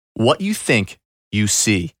What you think, you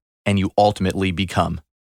see, and you ultimately become.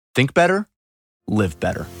 Think better, live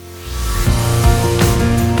better.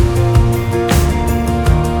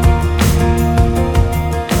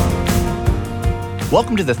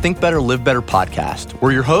 Welcome to the Think Better, Live Better podcast.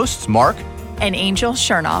 We're your hosts, Mark and Angel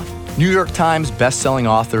Chernoff, New York Times best-selling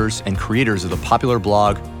authors and creators of the popular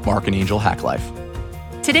blog, Mark and Angel Hack Life.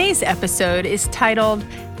 Today's episode is titled,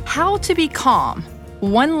 How to Be Calm,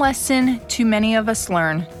 One Lesson Too Many of Us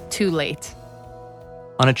Learn Too Late.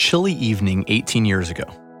 On a chilly evening 18 years ago,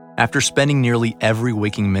 after spending nearly every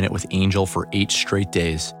waking minute with Angel for 8 straight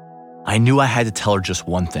days, I knew I had to tell her just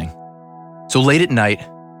one thing. So late at night,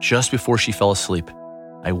 just before she fell asleep,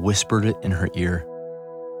 I whispered it in her ear.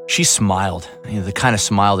 She smiled, the kind of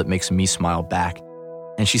smile that makes me smile back.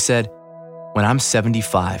 And she said, "When I'm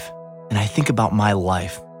 75 and I think about my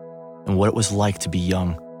life and what it was like to be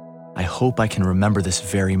young, I hope I can remember this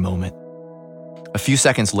very moment." A few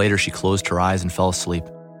seconds later, she closed her eyes and fell asleep.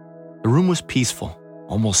 The room was peaceful,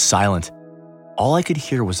 almost silent. All I could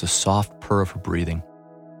hear was the soft purr of her breathing.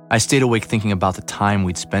 I stayed awake thinking about the time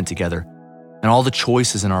we'd spent together and all the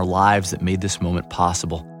choices in our lives that made this moment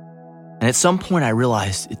possible. And at some point, I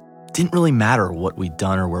realized it didn't really matter what we'd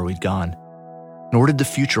done or where we'd gone, nor did the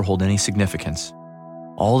future hold any significance.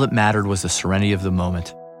 All that mattered was the serenity of the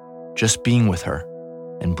moment, just being with her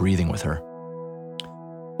and breathing with her.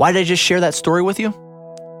 Why did I just share that story with you?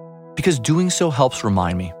 Because doing so helps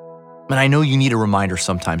remind me. And I know you need a reminder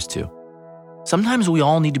sometimes too. Sometimes we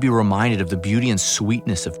all need to be reminded of the beauty and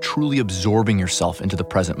sweetness of truly absorbing yourself into the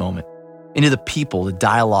present moment, into the people, the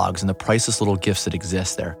dialogues, and the priceless little gifts that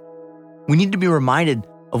exist there. We need to be reminded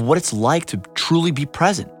of what it's like to truly be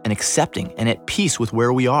present and accepting and at peace with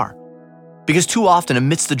where we are. Because too often,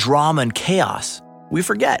 amidst the drama and chaos, we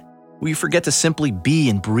forget. We forget to simply be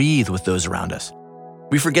and breathe with those around us.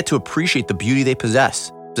 We forget to appreciate the beauty they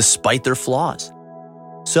possess, despite their flaws.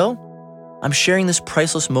 So, I'm sharing this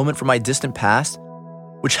priceless moment from my distant past,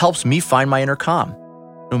 which helps me find my inner calm,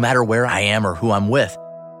 no matter where I am or who I'm with.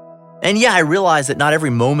 And yeah, I realize that not every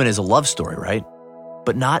moment is a love story, right?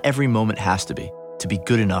 But not every moment has to be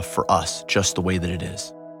good enough for us just the way that it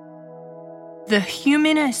is. The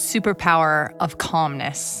human superpower of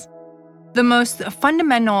calmness. The most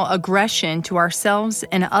fundamental aggression to ourselves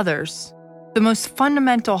and others. The most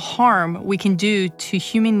fundamental harm we can do to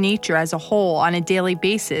human nature as a whole on a daily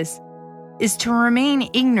basis is to remain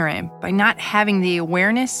ignorant by not having the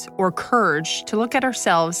awareness or courage to look at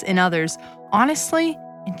ourselves and others honestly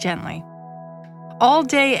and gently. All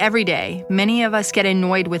day, every day, many of us get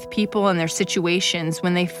annoyed with people and their situations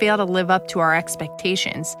when they fail to live up to our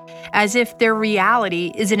expectations, as if their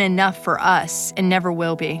reality isn't enough for us and never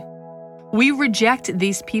will be. We reject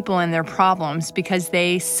these people and their problems because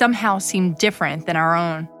they somehow seem different than our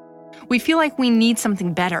own. We feel like we need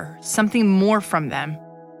something better, something more from them,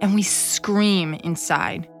 and we scream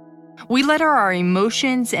inside. We let our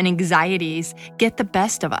emotions and anxieties get the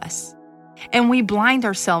best of us, and we blind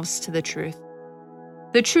ourselves to the truth.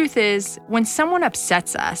 The truth is, when someone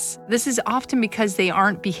upsets us, this is often because they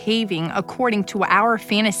aren't behaving according to our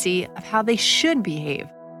fantasy of how they should behave.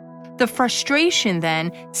 The frustration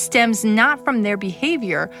then stems not from their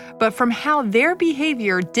behavior, but from how their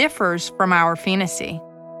behavior differs from our fantasy.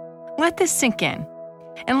 Let this sink in,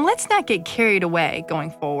 and let's not get carried away going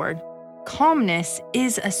forward. Calmness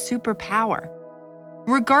is a superpower.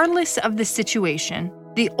 Regardless of the situation,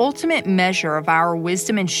 the ultimate measure of our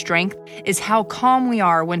wisdom and strength is how calm we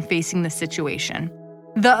are when facing the situation.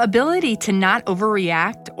 The ability to not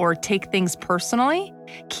overreact or take things personally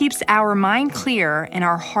keeps our mind clear and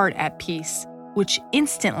our heart at peace, which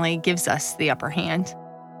instantly gives us the upper hand.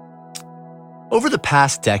 Over the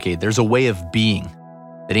past decade, there's a way of being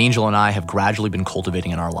that Angel and I have gradually been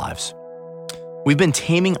cultivating in our lives. We've been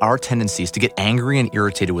taming our tendencies to get angry and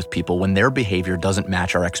irritated with people when their behavior doesn't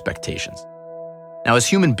match our expectations. Now, as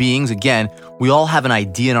human beings, again, we all have an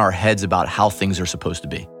idea in our heads about how things are supposed to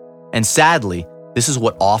be. And sadly, this is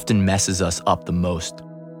what often messes us up the most.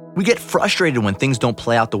 We get frustrated when things don't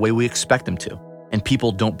play out the way we expect them to, and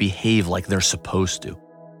people don't behave like they're supposed to.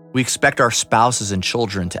 We expect our spouses and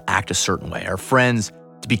children to act a certain way, our friends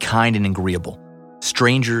to be kind and agreeable,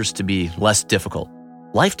 strangers to be less difficult,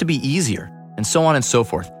 life to be easier, and so on and so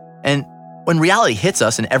forth. And when reality hits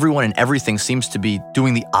us and everyone and everything seems to be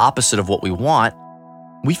doing the opposite of what we want,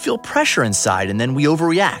 we feel pressure inside and then we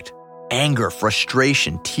overreact. Anger,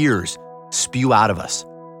 frustration, tears spew out of us.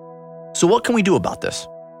 So what can we do about this?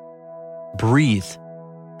 Breathe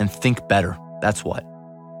and think better. That's what.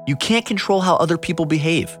 You can't control how other people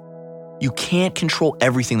behave. You can't control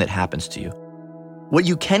everything that happens to you. What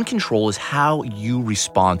you can control is how you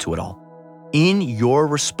respond to it all. In your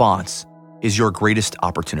response is your greatest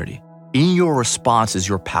opportunity. In your response is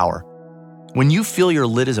your power. When you feel your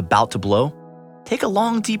lid is about to blow, take a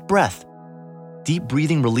long, deep breath. Deep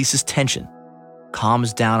breathing releases tension,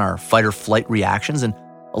 calms down our fight or flight reactions, and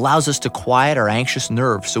allows us to quiet our anxious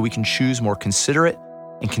nerves so we can choose more considerate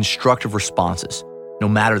and constructive responses, no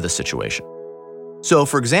matter the situation. So,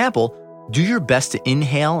 for example, do your best to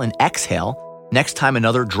inhale and exhale next time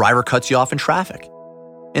another driver cuts you off in traffic.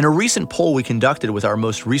 In a recent poll we conducted with our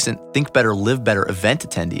most recent Think Better, Live Better event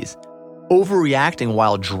attendees, overreacting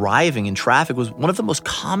while driving in traffic was one of the most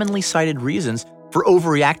commonly cited reasons for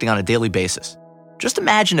overreacting on a daily basis. Just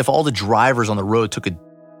imagine if all the drivers on the road took a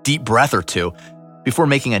deep breath or two before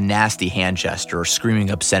making a nasty hand gesture or screaming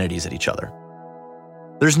obscenities at each other.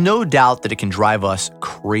 There's no doubt that it can drive us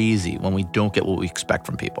crazy when we don't get what we expect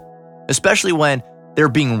from people, especially when they're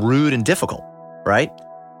being rude and difficult, right?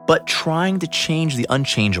 But trying to change the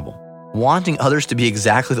unchangeable, wanting others to be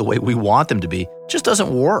exactly the way we want them to be, just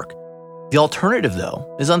doesn't work. The alternative,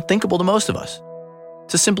 though, is unthinkable to most of us.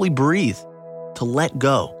 To simply breathe, to let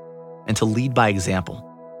go, and to lead by example,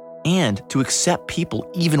 and to accept people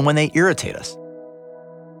even when they irritate us.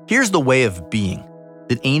 Here's the way of being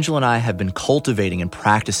that Angel and I have been cultivating and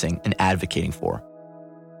practicing and advocating for.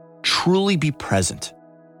 Truly be present.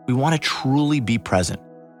 We want to truly be present.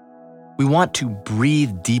 We want to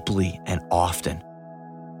breathe deeply and often.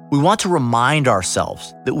 We want to remind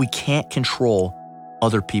ourselves that we can't control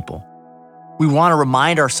other people. We want to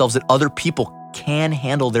remind ourselves that other people can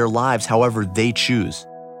handle their lives however they choose.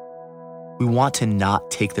 We want to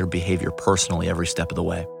not take their behavior personally every step of the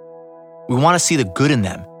way. We want to see the good in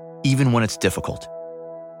them, even when it's difficult.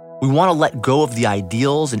 We want to let go of the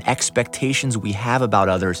ideals and expectations we have about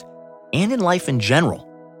others and in life in general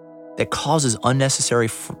that causes unnecessary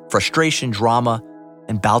frustration, drama,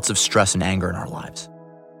 and bouts of stress and anger in our lives.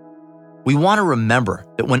 We want to remember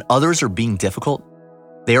that when others are being difficult,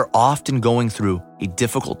 they are often going through a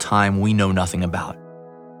difficult time we know nothing about.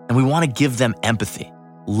 And we want to give them empathy,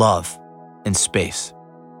 love, and space.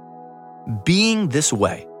 Being this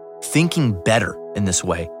way, thinking better in this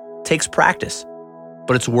way, takes practice,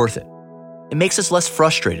 but it's worth it. It makes us less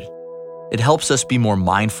frustrated. It helps us be more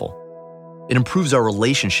mindful. It improves our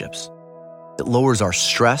relationships. It lowers our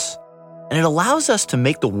stress, and it allows us to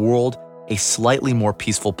make the world a slightly more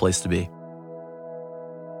peaceful place to be.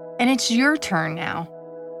 And it's your turn now.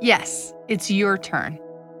 Yes, it's your turn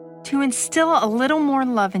to instill a little more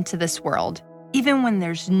love into this world, even when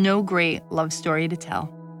there's no great love story to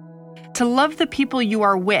tell. To love the people you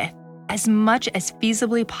are with as much as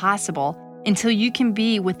feasibly possible until you can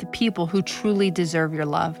be with the people who truly deserve your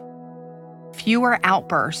love. Fewer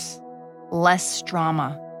outbursts, less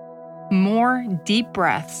drama, more deep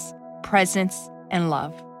breaths, presence, and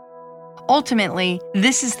love. Ultimately,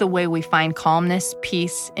 this is the way we find calmness,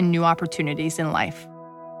 peace, and new opportunities in life.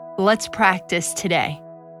 Let's practice today,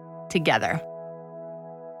 together.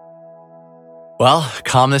 Well,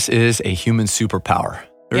 calmness is a human superpower.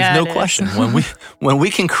 There's no question. When we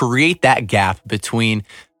can create that gap between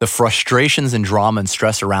the frustrations and drama and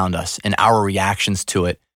stress around us and our reactions to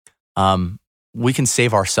it, we can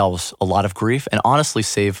save ourselves a lot of grief and honestly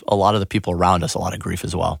save a lot of the people around us a lot of grief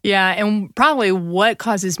as well. Yeah, and probably what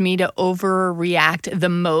causes me to overreact the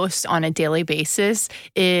most on a daily basis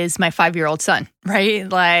is my 5-year-old son, right?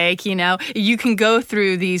 Like, you can go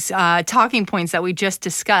through these talking points that we just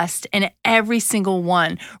discussed, and every single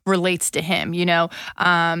one relates to him,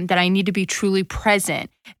 that I need to be truly present,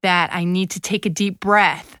 that I need to take a deep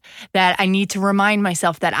breath, that I need to remind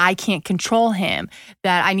myself that I can't control him,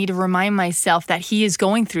 that I need to remind myself that he is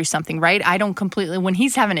going through something, right? I don't completely, when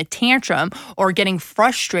he's having a tantrum or getting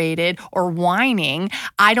frustrated or whining,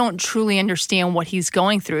 I don't truly understand what he's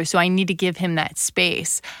going through. So I need to give him that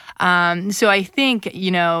space. So I think,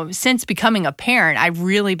 since becoming a parent, I've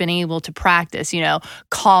really been able to practice,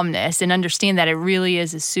 calmness and understand that it really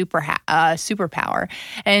is a superpower.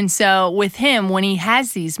 And so with him, when he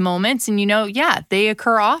has these moments, and they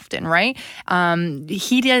occur often, right?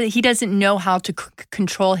 He doesn't know how to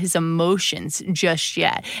control his emotions just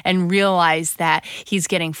yet and realize that he's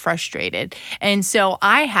getting frustrated. And so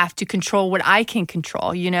I have to control what I can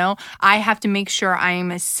control, I have to make sure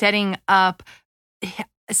I'm setting up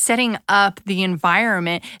the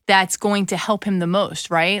environment that's going to help him the most,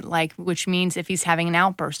 right? Like, which means if he's having an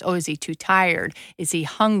outburst, is he too tired? Is he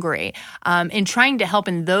hungry? And trying to help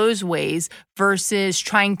in those ways versus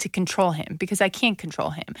trying to control him, because I can't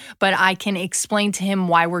control him, but I can explain to him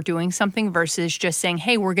why we're doing something versus just saying,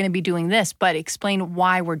 hey, we're going to be doing this, but explain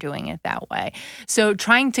why we're doing it that way. So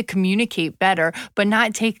trying to communicate better, but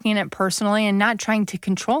not taking it personally and not trying to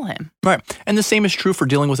control him. Right. And the same is true for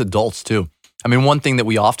dealing with adults too. I mean, one thing that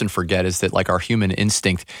we often forget is that like our human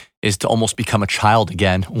instinct is to almost become a child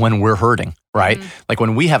again when we're hurting, right? Like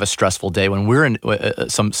when we have a stressful day, when we're in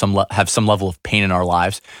have some level of pain in our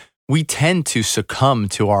lives, we tend to succumb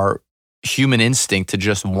to our human instinct to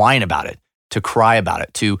just whine about it, to cry about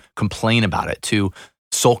it, to complain about it, to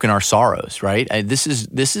sulk in our sorrows, right? This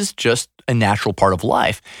is just a natural part of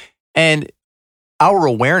life. And our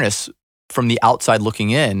awareness from the outside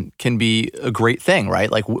looking in can be a great thing, right?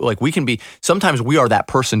 Like we can be, sometimes we are that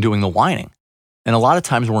person doing the whining. And a lot of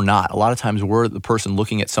times we're not. A lot of times we're the person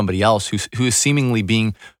looking at somebody else who is seemingly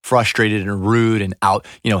being frustrated and rude and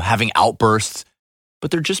having outbursts,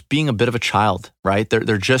 but they're just being a bit of a child, right?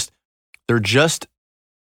 They're just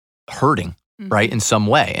hurting, right? In some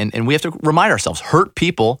way. And we have to remind ourselves, hurt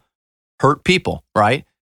people, right?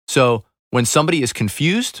 So when somebody is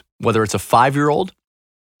confused, whether it's a 5-year-old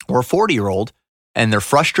or a 40-year-old, and they're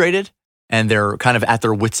frustrated and they're kind of at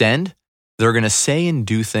their wit's end, they're going to say and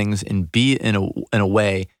do things and be in a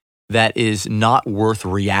way that is not worth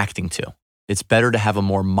reacting to. It's better to have a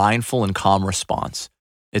more mindful and calm response.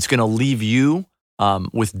 It's going to leave you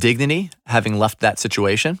with dignity, having left that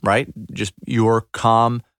situation, right? Just your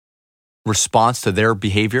calm response to their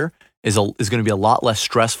behavior is going to be a lot less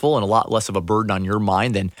stressful and a lot less of a burden on your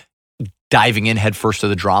mind than diving in headfirst to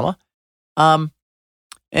the drama. And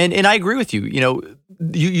I agree with you.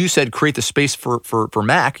 You said create the space for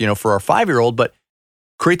Mac, for our 5-year-old, but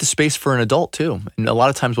create the space for an adult too. And a lot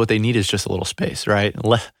of times what they need is just a little space, right?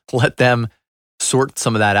 Let them sort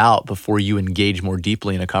some of that out before you engage more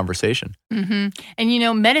deeply in a conversation. Mm-hmm.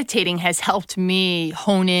 And, meditating has helped me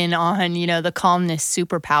hone in on, the calmness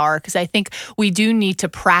superpower, because I think we do need to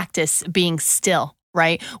practice being still,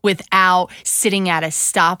 right? Without sitting at a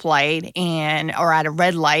stoplight or at a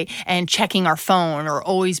red light and checking our phone or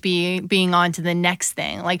always being on to the next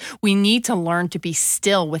thing. Like, we need to learn to be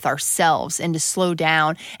still with ourselves and to slow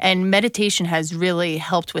down. And meditation has really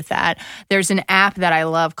helped with that. There's an app that I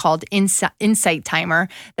love called Insight Timer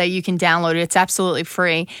that you can download. It's absolutely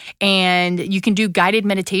free. And you can do guided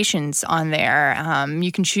meditations on there.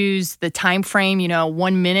 You can choose the time frame,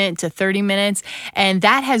 1 minute to 30 minutes. And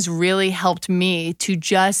that has really helped me to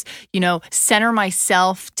just, center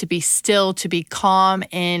myself, to be still, to be calm,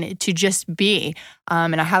 and to just be.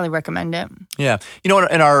 And I highly recommend it. Yeah. In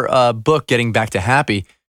our book, Getting Back to Happy,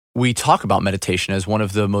 we talk about meditation as one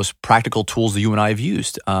of the most practical tools that you and I have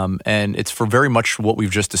used. And it's for very much what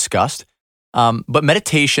we've just discussed. But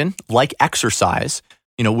meditation, like exercise,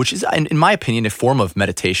 which is, in my opinion, a form of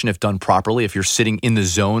meditation if done properly, if you're sitting in the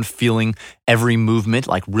zone, feeling every movement,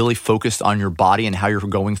 like really focused on your body and how you're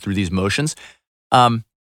going through these motions.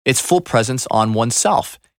 It's full presence on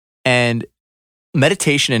oneself. And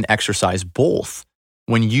meditation and exercise, both,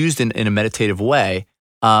 when used in a meditative way,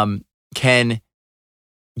 can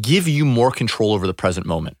give you more control over the present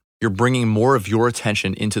moment. You're bringing more of your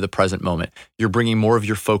attention into the present moment. You're bringing more of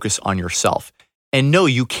your focus on yourself. And no,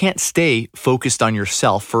 you can't stay focused on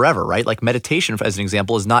yourself forever, right? Like meditation, as an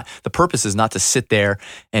example, the purpose is not to sit there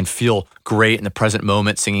and feel great in the present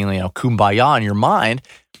moment, singing, kumbaya in your mind.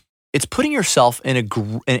 It's putting yourself in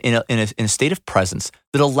a state of presence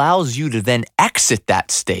that allows you to then exit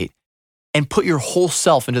that state and put your whole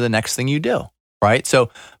self into the next thing you do, right?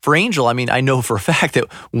 So for Angel, I know for a fact that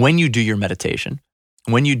when you do your meditation,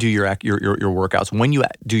 when you do your workouts, when you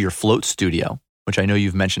do your float studio, which I know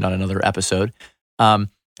you've mentioned on another episode, and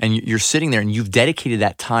you're sitting there and you've dedicated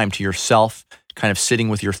that time to yourself, kind of sitting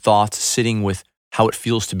with your thoughts, sitting with how it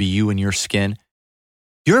feels to be you in your skin,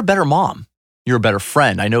 you're a better mom. You're a better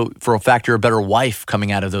friend. I know for a fact you're a better wife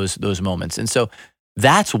coming out of those moments. And so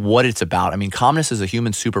that's what it's about. Calmness is a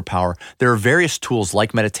human superpower. There are various tools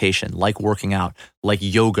like meditation, like working out, like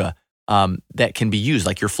yoga, that can be used,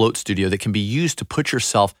 like your float studio, that can be used to put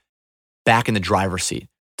yourself back in the driver's seat,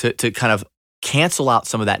 to kind of cancel out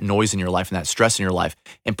some of that noise in your life and that stress in your life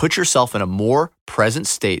and put yourself in a more present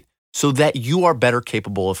state so that you are better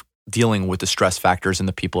capable of dealing with the stress factors and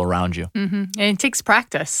the people around you. Mm-hmm. And it takes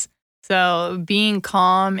practice. So being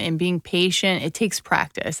calm and being patient, it takes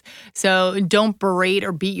practice. So don't berate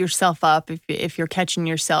or beat yourself up if you're catching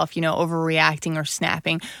yourself, overreacting or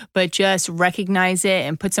snapping, but just recognize it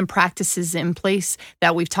and put some practices in place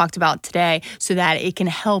that we've talked about today so that it can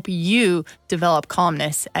help you develop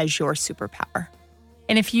calmness as your superpower.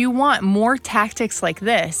 And if you want more tactics like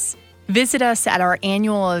this, visit us at our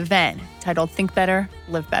annual event titled Think Better,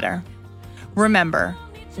 Live Better. Remember,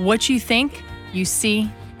 what you think, you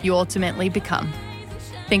see, you ultimately become.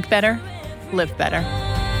 Think better, live better.